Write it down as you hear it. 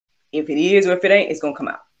If it is or if it ain't, it's going to come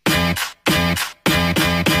out.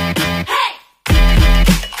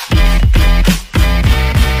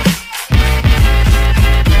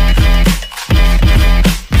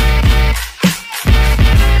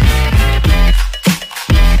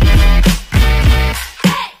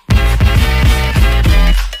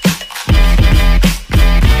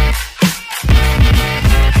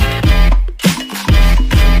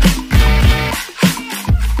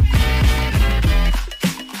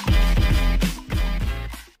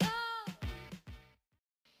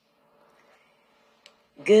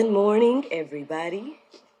 Good morning, everybody.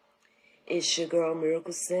 It's your girl,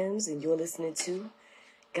 Miracle Sims, and you're listening to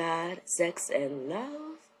God, Sex, and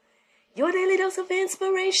Love, your daily dose of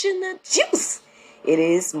inspiration, the juice. It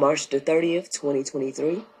is March the 30th,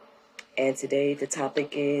 2023, and today the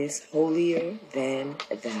topic is Holier Than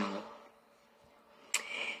Thou.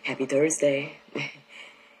 Happy Thursday.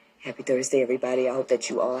 Happy Thursday, everybody. I hope that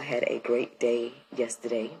you all had a great day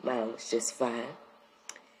yesterday. Mine was just fine.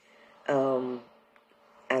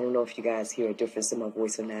 I don't know if you guys hear a difference in my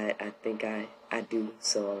voice or not. I think I do,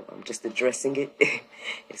 so I'm just addressing it.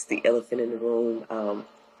 It's the elephant in the room.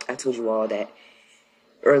 I told you all that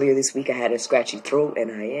earlier this week I had a scratchy throat, and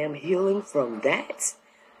I am healing from that.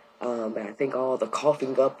 But I think all the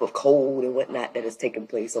coughing up of cold and whatnot that has taken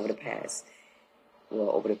place over the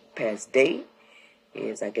past day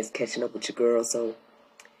is, I guess, catching up with your girl. So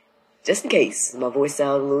just in case my voice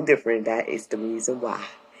sounds a little different, that is the reason why.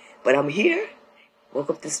 But I'm here. Woke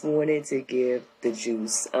up this morning to give the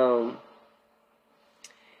juice.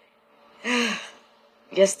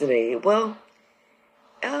 Yesterday was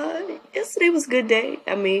a good day.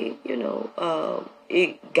 I mean,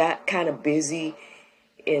 it got kind of busy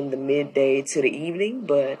in the midday to the evening,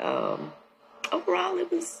 but overall it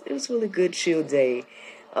was really good, chill day.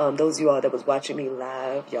 Those of you all that was watching me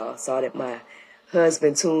live, y'all saw that my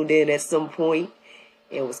husband tuned in at some point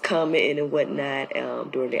and was commenting and whatnot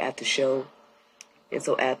during the after show. And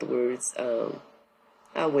so afterwards,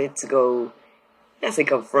 I went to go, not say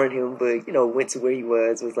confront him, but, went to where he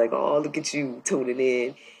was like, oh, look at you tuning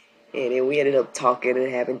in. And then we ended up talking and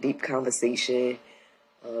having deep conversation,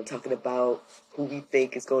 talking about who we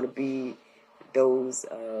think is going to be those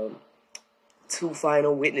two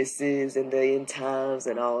final witnesses in the end times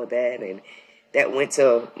and all of that. And that went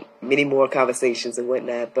to many more conversations and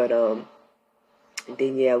whatnot. But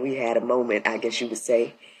then, yeah, we had a moment, I guess you would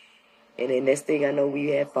say. And then next thing I know, we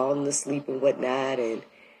had fallen asleep and whatnot. And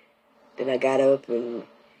then I got up and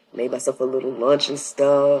made myself a little lunch and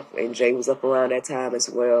stuff. And Jay was up around that time as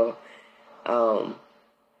well. And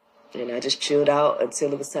I just chilled out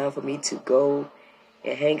until it was time for me to go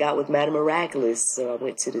and hang out with Madam Miraculous. So I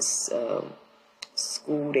went to this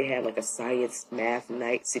school. They had like a science math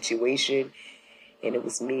night situation. And it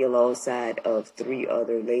was me alongside of 3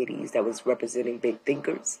 other ladies that was representing big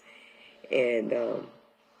thinkers. And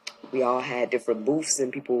we all had different booths,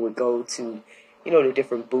 and people would go to, the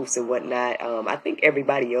different booths and whatnot. I think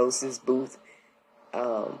everybody else's booth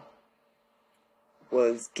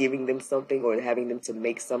was giving them something or having them to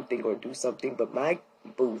make something or do something. But my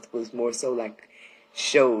booth was more so like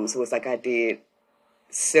shows. So it's like I did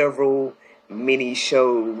several mini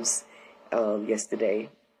shows yesterday.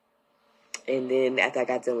 And then after I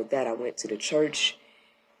got done with that, I went to the church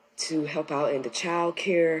to help out in the child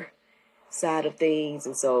care side of things.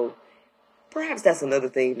 And so perhaps that's another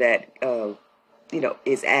thing that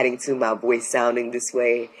is adding to my voice sounding this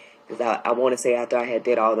way, because I want to say after I had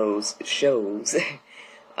did all those shows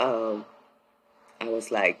I was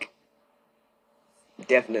like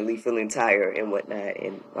definitely feeling tired and whatnot,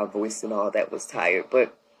 and my voice and all that was tired.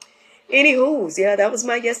 But anywho's, yeah, that was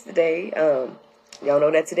my yesterday. Y'all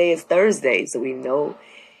know that today is Thursday, so we know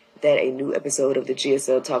that a new episode of the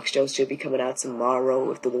GSL Talk Show should be coming out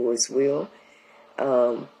tomorrow, if the Lord's will.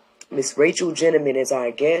 Miss Rachel Gentleman is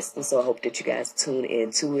our guest, and so I hope that you guys tune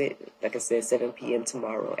in to it. Like I said, 7 p.m.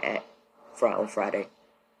 tomorrow on Friday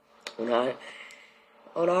on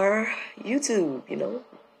our YouTube,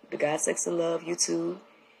 the God, Sex, and Love YouTube,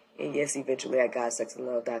 and yes, eventually at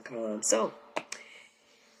GodSexAndLove.com. So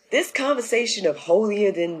this conversation of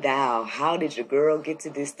holier than thou, how did your girl get to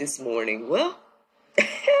this morning? Well,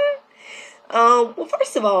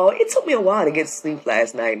 first of all, it took me a while to get to sleep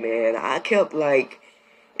last night, man. I kept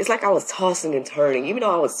it's like I was tossing and turning, even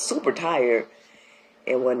though I was super tired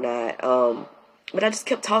and whatnot. But I just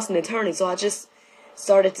kept tossing and turning, so I just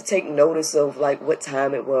started to take notice of what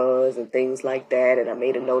time it was and things like that, and I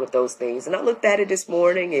made a note of those things. And I looked at it this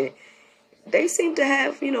morning, and they seem to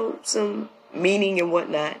have, some meaning and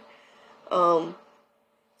whatnot. But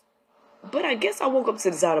I guess I woke up to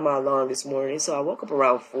the sound of my alarm this morning, so I woke up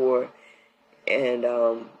around 4, and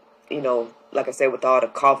like I said, with all the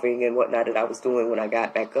coughing and whatnot that I was doing when I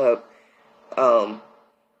got back up, um,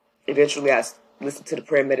 eventually I listened to the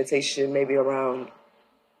prayer meditation maybe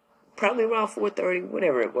probably around 4:30,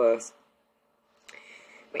 whatever it was.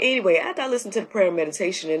 But anyway, after I listened to the prayer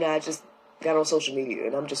meditation, and I just got on social media,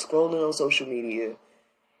 and I'm just scrolling on social media,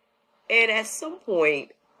 and at some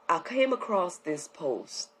point I came across this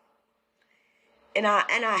post, and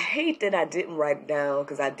I hate that I didn't write it down,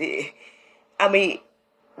 because I did. I mean,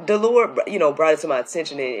 the Lord, brought it to my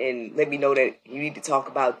attention, and let me know that you need to talk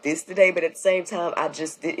about this today. But at the same time,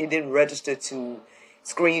 it didn't register to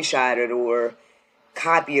screenshot it or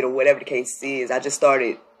copy it or whatever the case is. I just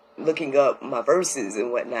started looking up my verses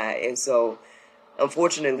and whatnot, and so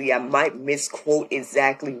unfortunately, I might misquote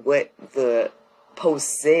exactly what the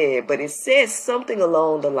post said, but it says something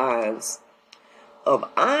along the lines of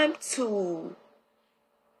 "I'm too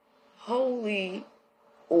holy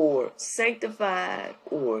or sanctified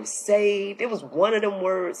or saved." It was one of them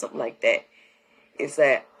words, something like that. It's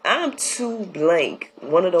that I'm too blank,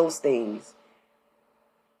 one of those things,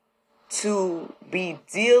 to be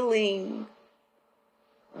dealing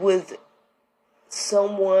with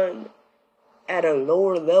someone at a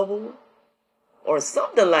lower level or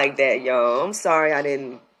something like that, y'all. I'm sorry I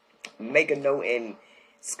didn't make a note and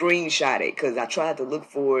screenshot it, because I tried to look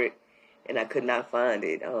for it and I could not find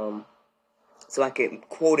it. So I could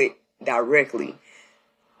quote it directly.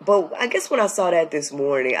 But I guess when I saw that this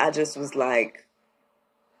morning, I just was like,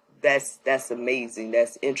 that's amazing.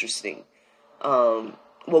 That's interesting. Well,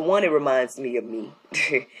 one, it reminds me of me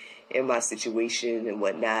in my situation and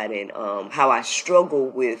whatnot, and how I struggle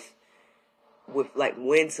with like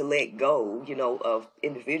when to let go, of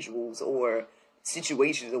individuals or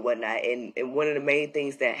situations or whatnot. And one of the main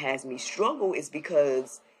things that has me struggle is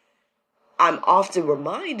because I'm often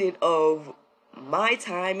reminded of my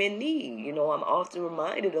time in need. I'm often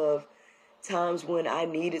reminded of times when I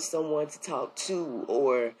needed someone to talk to,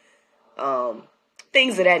 or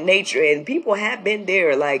things of that nature. And people have been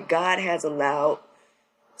there. Like, God has allowed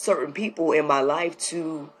certain people in my life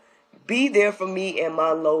to be there for me in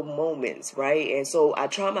my low moments, right? And so I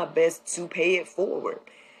try my best to pay it forward.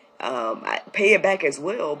 I pay it back as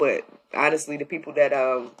well, but honestly, the people that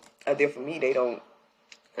are there for me, they don't.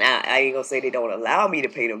 I ain't gonna say they don't allow me to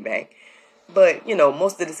pay them back, but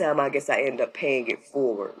most of the time, I guess I end up paying it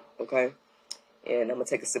forward. Okay, and I'm gonna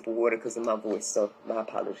take a sip of water because of my voice, so my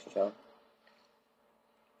apologies, y'all.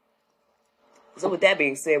 So with that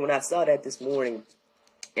being said, when I saw that this morning,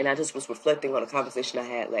 and I just was reflecting on a conversation I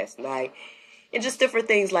had last night, and just different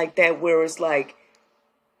things like that, where it's like,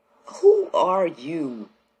 who are you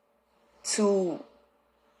to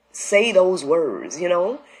say those words,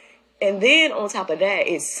 And then on top of that,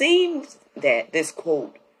 it seems that this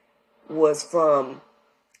quote was from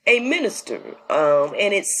a minister.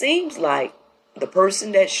 And it seems like the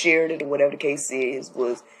person that shared it, or whatever the case is,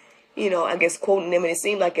 was, I guess quoting them, and it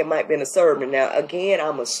seemed like it might have been a sermon. Now, again,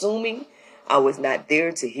 I'm assuming I was not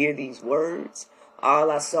there to hear these words.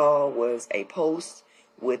 All I saw was a post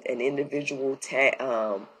with an individual tagged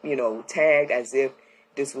as if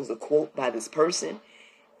this was a quote by this person,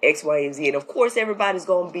 X, Y, and Z. And of course, everybody's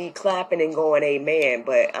going to be clapping and going amen.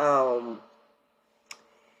 But I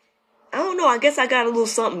don't know. I guess I got a little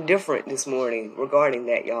something different this morning regarding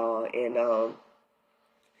that, y'all. And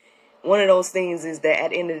one of those things is that at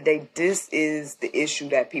the end of the day, this is the issue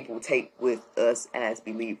that people take with us as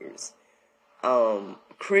believers.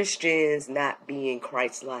 Christians not being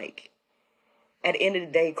Christ-like. At the end of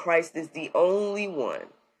the day, Christ is the only one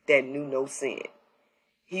that knew no sin.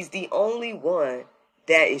 He's the only one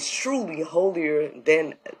that is truly holier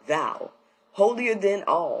than thou, holier than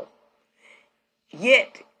all.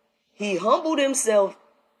 Yet, he humbled himself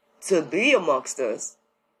to be amongst us.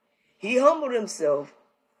 He humbled himself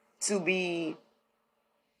to be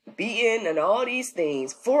beaten and all these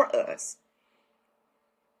things for us.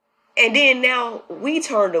 And then now we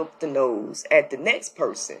turn up the nose at the next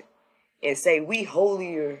person and say we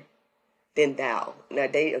holier than thou. Now,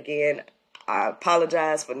 I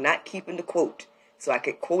apologize for not keeping the quote so I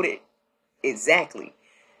could quote it exactly.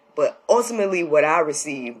 But ultimately what I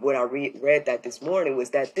received, what I read that this morning,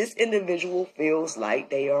 was that this individual feels like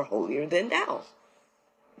they are holier than thou.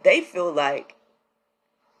 They feel like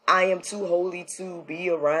I am too holy to be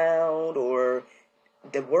around, or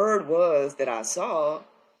the word was that I saw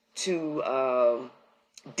to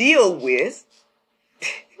deal with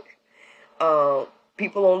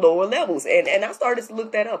people on lower levels. And I started to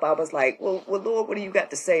look that up. I was like, well, Lord, what do you got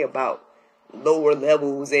to say about lower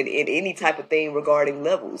levels and any type of thing regarding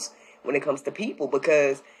levels when it comes to people?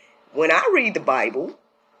 Because when I read the Bible,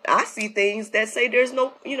 I see things that say there's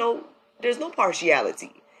no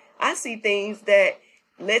partiality. I see things that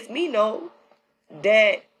lets me know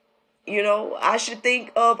that, I should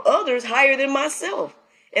think of others higher than myself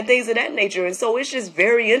and things of that nature. And so it's just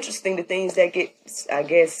very interesting the things that get, I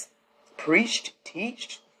guess, preached,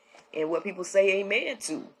 teached, and what people say amen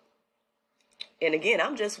to. And again,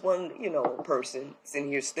 I'm just one, person sitting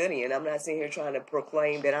here studying. I'm not sitting here trying to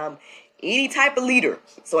proclaim that I'm any type of leader.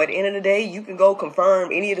 So at the end of the day, you can go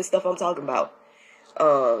confirm any of the stuff I'm talking about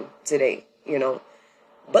today,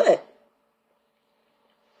 But,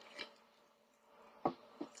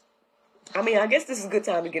 I mean, I guess this is a good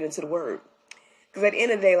time to get into the word. Because at the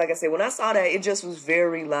end of the day, like I said, when I saw that, it just was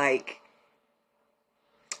very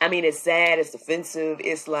it's sad, it's offensive,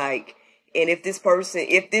 it's like, and if this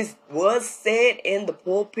was said in the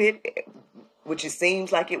pulpit, which it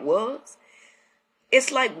seems like it was, it's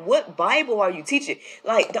like, what Bible are you teaching?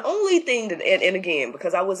 Like, the only thing that, and again,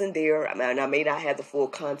 because I wasn't there, I may not have the full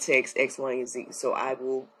context, X, Y, and Z, so I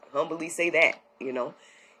will humbly say that, And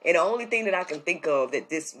the only thing that I can think of that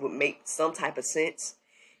this would make some type of sense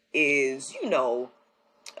is,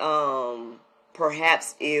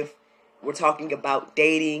 perhaps if we're talking about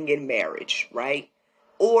dating and marriage, right?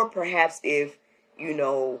 Or perhaps if,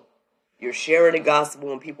 you're sharing the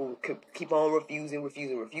gospel and people keep on refusing.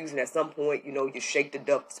 At some point, you shake the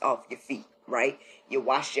dust off your feet, right? You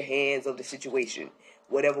wash your hands of the situation,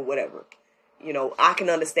 whatever. I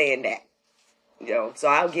can understand that, so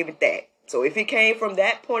I'll give it that. So if it came from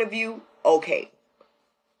that point of view, okay,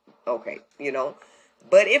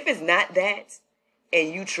 But if it's not that,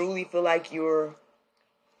 and you truly feel like you're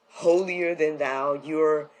holier than thou,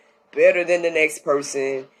 you're better than the next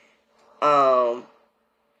person,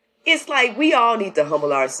 it's like we all need to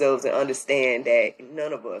humble ourselves and understand that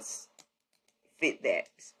none of us fit that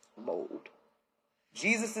mold.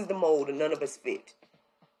 Jesus is the mold and none of us fit.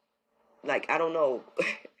 Like, I don't know.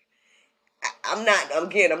 I'm not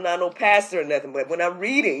no pastor or nothing, but when I'm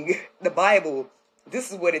reading the Bible,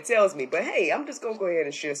 this is what it tells me. But hey, I'm just going to go ahead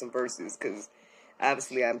and share some verses because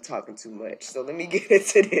obviously I'm talking too much. So let me get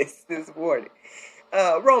into this morning.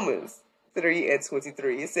 Romans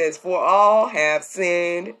 3:23. It says, "For all have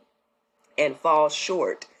sinned and fall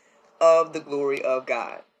short of the glory of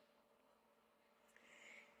God."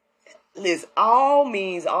 This all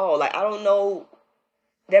means all. Like, I don't know.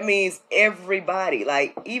 That means everybody.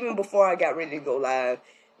 Like, even before I got ready to go live,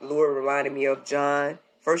 the Lord reminded me of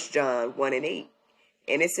First John 1:8.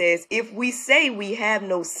 And it says, "If we say we have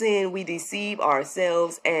no sin, we deceive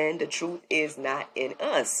ourselves and the truth is not in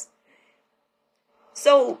us."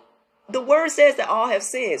 So the word says that all have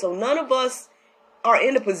sinned. So none of us are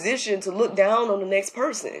in a position to look down on the next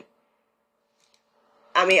person.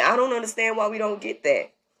 I mean, I don't understand why we don't get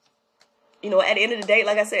that. At the end of the day,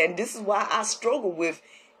 like I said, and this is why I struggle with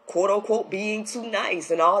quote unquote being too nice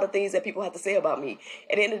and all the things that people have to say about me.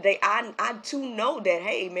 At the end of the day, I too know that,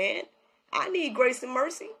 hey man, I need grace and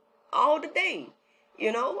mercy all the day.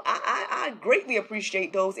 I greatly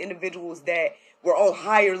appreciate those individuals that were on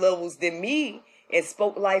higher levels than me and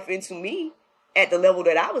spoke life into me at the level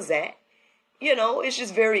that I was at. It's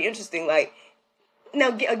just very interesting. Like, now,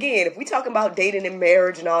 again, if we talking about dating and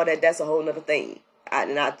marriage and all that, that's a whole nother thing. I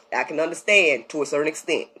can understand to a certain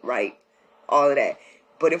extent, right? All of that.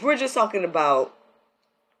 But if we're just talking about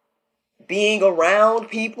being around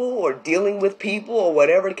people or dealing with people or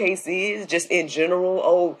whatever the case is, just in general,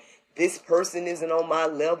 oh, this person isn't on my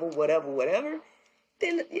level, whatever,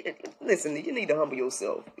 then listen, you need to humble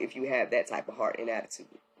yourself if you have that type of heart and attitude.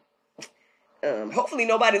 Hopefully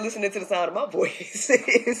nobody listening to the sound of my voice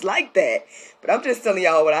is like that. But I'm just telling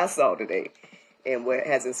y'all what I saw today and what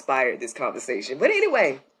has inspired this conversation. But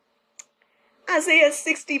anyway, Isaiah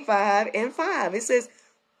 65:5, it says,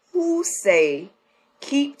 "Who say,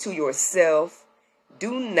 keep to yourself,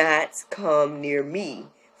 do not come near me,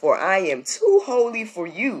 for I am too holy for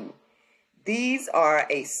you. These are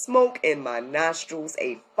a smoke in my nostrils,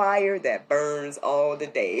 a fire that burns all the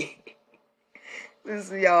day."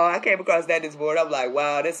 Listen, y'all, I came across that this morning. I'm like,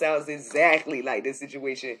 wow, that sounds exactly like this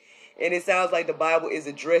situation. And it sounds like the Bible is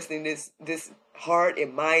addressing this heart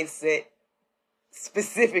and mindset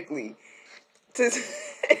specifically.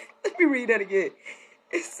 Let me read that again.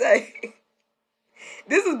 It's like,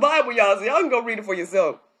 this is Bible, y'all, so y'all can go read it for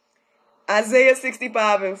yourself. Isaiah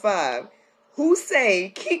 65:5. "Who say,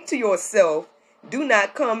 keep to yourself, do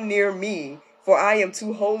not come near me, for I am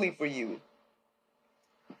too holy for you."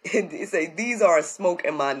 And it says, "These are a smoke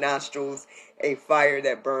in my nostrils, a fire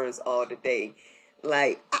that burns all the day."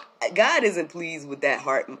 Like, God isn't pleased with that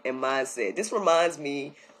heart and mindset. This reminds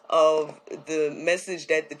me of the message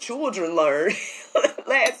that the children learned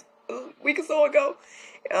last week or so ago.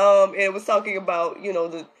 And it was talking about,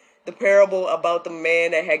 the parable about the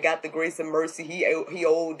man that had got the grace and mercy. He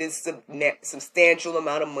owed this substantial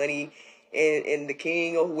amount of money, and the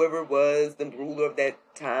king or whoever it was, the ruler of that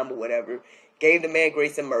time or whatever, gave the man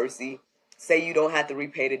grace and mercy. Say you don't have to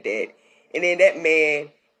repay the debt, and then that man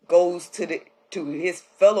goes to his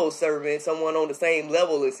fellow servant, someone on the same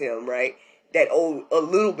level as him, right? That owed a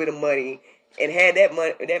little bit of money, and had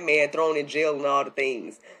that man thrown in jail and all the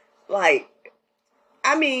things. Like,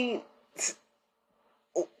 I mean,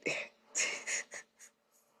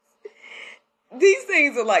 these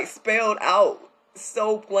things are like spelled out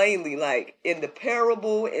so plainly, like in the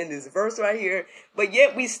parable, in this verse right here, but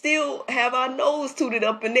yet we still have our nose tooted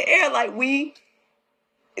up in the air like we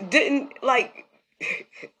didn't, like,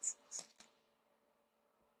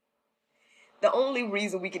 the only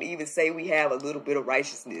reason we can even say we have a little bit of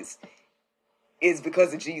righteousness is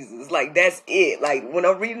because of Jesus. Like, that's it. Like, when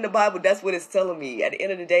I'm reading the Bible, that's what it's telling me. At the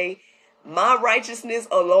end of the day, my righteousness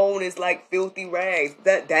alone is like filthy rags.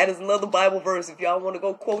 That is another Bible verse if y'all want to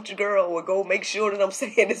go quote your girl or go make sure that I'm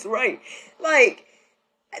saying this right. Like,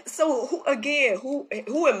 so who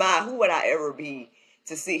am I? Who would I ever be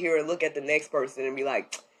to sit here and look at the next person and be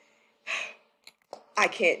like, I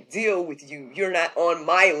can't deal with you. You're not on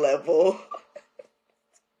my level.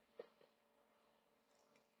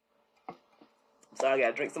 Sorry, I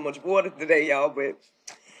gotta drink so much water today, y'all, but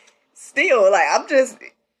still, like, I'm just,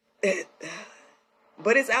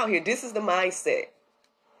 but it's out here. This is the mindset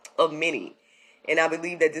of many, and I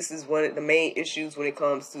believe that this is one of the main issues when it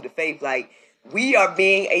comes to the faith. Like, we are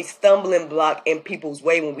being a stumbling block in people's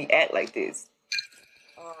way when we act like this.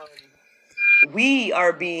 We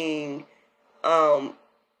are being, and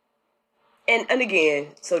again,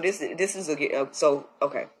 so this is again, so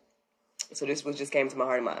okay, so this was just came to my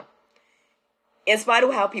heart and mind. In spite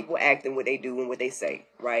of how people act and what they do and what they say,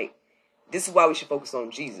 right? This is why we should focus on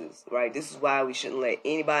Jesus, right? This is why we shouldn't let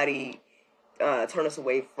anybody turn us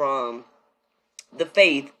away from the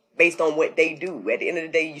faith based on what they do. At the end of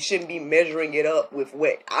the day, you shouldn't be measuring it up with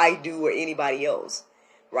what I do or anybody else,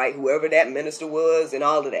 right? Whoever that minister was and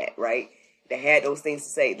all of that, right? That had those things to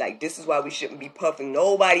say. Like, this is why we shouldn't be puffing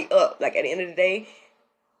nobody up. Like, at the end of the day,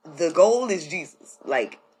 the goal is Jesus.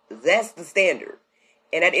 Like, that's the standard.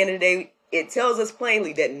 And at the end of the day, it tells us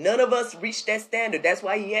plainly that none of us reached that standard. That's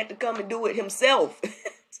why he had to come and do it himself.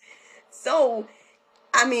 So,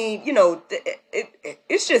 I mean, you know,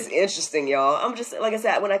 it's just interesting, y'all. I'm just, like I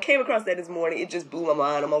said, when I came across that this morning, it just blew my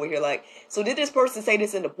mind. I'm over here like, so did this person say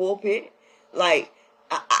this in the pulpit? Like,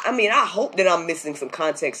 I mean, I hope that I'm missing some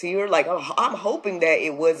context here. Like, I'm hoping that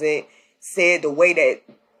it wasn't said the way that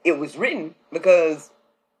it was written, because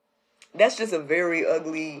that's just a very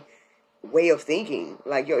ugly way of thinking.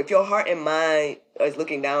 Like, yo, if your heart and mind is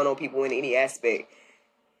looking down on people in any aspect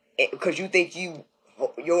because you think your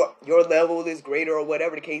level is greater or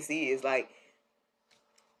whatever the case is, like,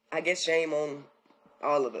 I guess shame on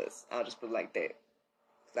all of us. I'll just put it like that.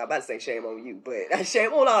 I'm about to say shame on you, but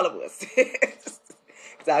shame on all of us. Because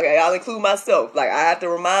I'll include myself. Like, I have to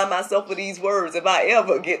remind myself of these words if I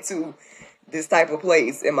ever get to this type of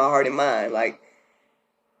place in my heart and mind. Like,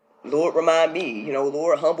 Lord, remind me, you know,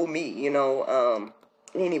 Lord, humble me, you know.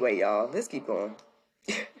 Anyway, y'all, let's keep going.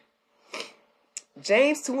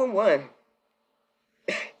 James 2:1.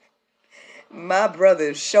 My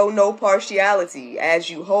brothers, show no partiality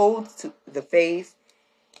as you hold to the faith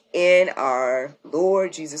in our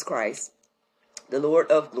Lord Jesus Christ, the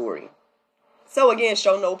Lord of glory. So again,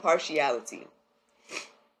 show no partiality.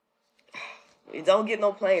 It don't get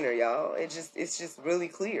no plainer, y'all. It's just really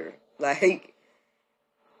clear. Like,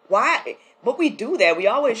 why? But we do that. We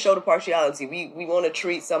always show the partiality. We want to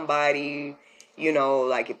treat somebody, you know,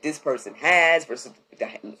 like if this person has versus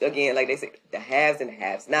again, like they say, the haves and the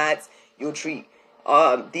have-nots. You'll treat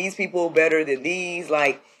these people better than these.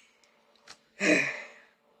 Like,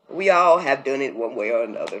 we all have done it one way or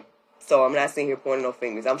another. So I'm not sitting here pointing no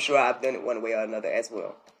fingers. I'm sure I've done it one way or another as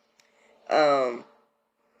well.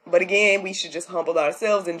 But again, we should just humble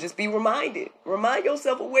ourselves and just be reminded. Remind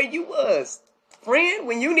yourself of where you was, friend,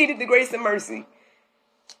 when you needed the grace and mercy.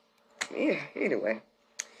 Yeah, anyway.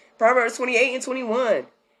 Proverbs 28:21.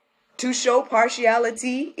 To show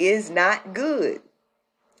partiality is not good,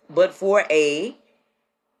 but for a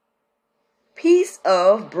piece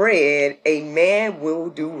of bread a man will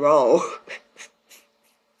do wrong.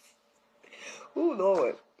 Oh,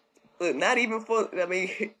 Lord. Look, not even for, I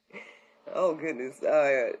mean, oh, goodness.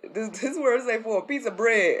 This word say for a piece of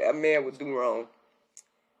bread a man would do wrong.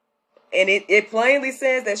 And it plainly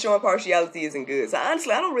says that showing partiality isn't good. So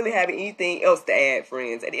honestly, I don't really have anything else to add,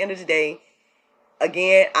 friends. At the end of the day,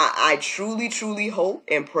 again, I truly, truly hope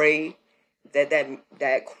and pray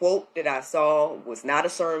that quote that I saw was not a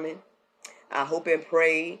sermon. I hope and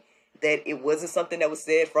pray that it wasn't something that was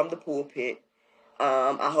said from the pulpit.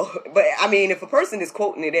 I hope, but I mean, if a person is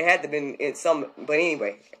quoting it, it had to been in some. But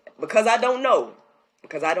anyway, because I don't know,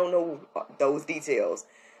 those details,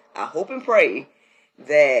 I hope and pray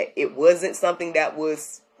that it wasn't something that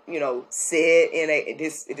was, said in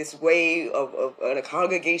this way of a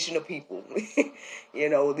congregation of people,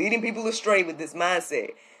 leading people astray with this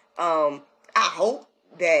mindset. I hope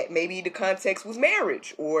that maybe the context was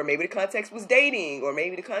marriage, or maybe the context was dating, or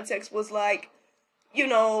maybe the context was like,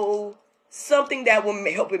 something that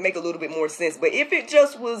will help it make a little bit more sense. But if it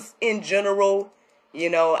just was in general,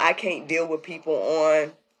 I can't deal with people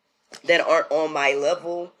that aren't on my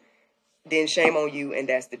level, then shame on you, and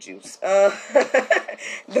that's the juice.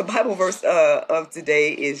 The Bible verse of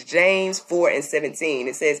today is James 4:17.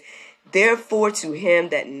 It says, "Therefore to him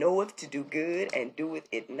that knoweth to do good and doeth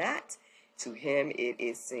it not, to him it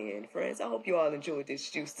is sin." Friends, I hope you all enjoyed this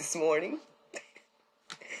juice this morning.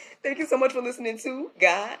 Thank you so much for listening to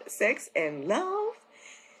God, Sex, and Love,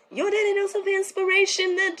 your daily dose of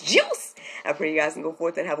inspiration, the juice. I pray you guys can go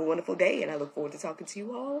forth and have a wonderful day, and I look forward to talking to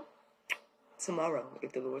you all tomorrow,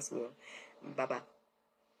 if the Lord's will. Bye-bye.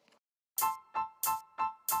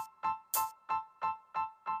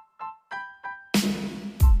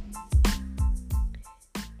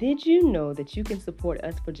 Did you know that you can support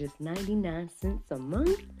us for just 99 cents a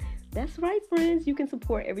month? That's right, friends. You can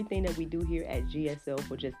support everything that we do here at GSL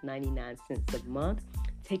for just 99 cents a month.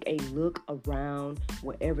 Take a look around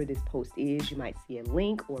wherever this post is. You might see a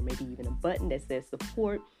link or maybe even a button that says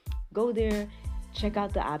support. Go there, check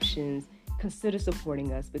out the options, consider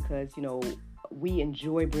supporting us because, we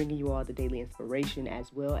enjoy bringing you all the daily inspiration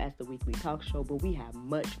as well as the weekly talk show, but we have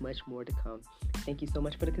much, much more to come. Thank you so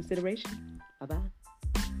much for the consideration. Bye-bye.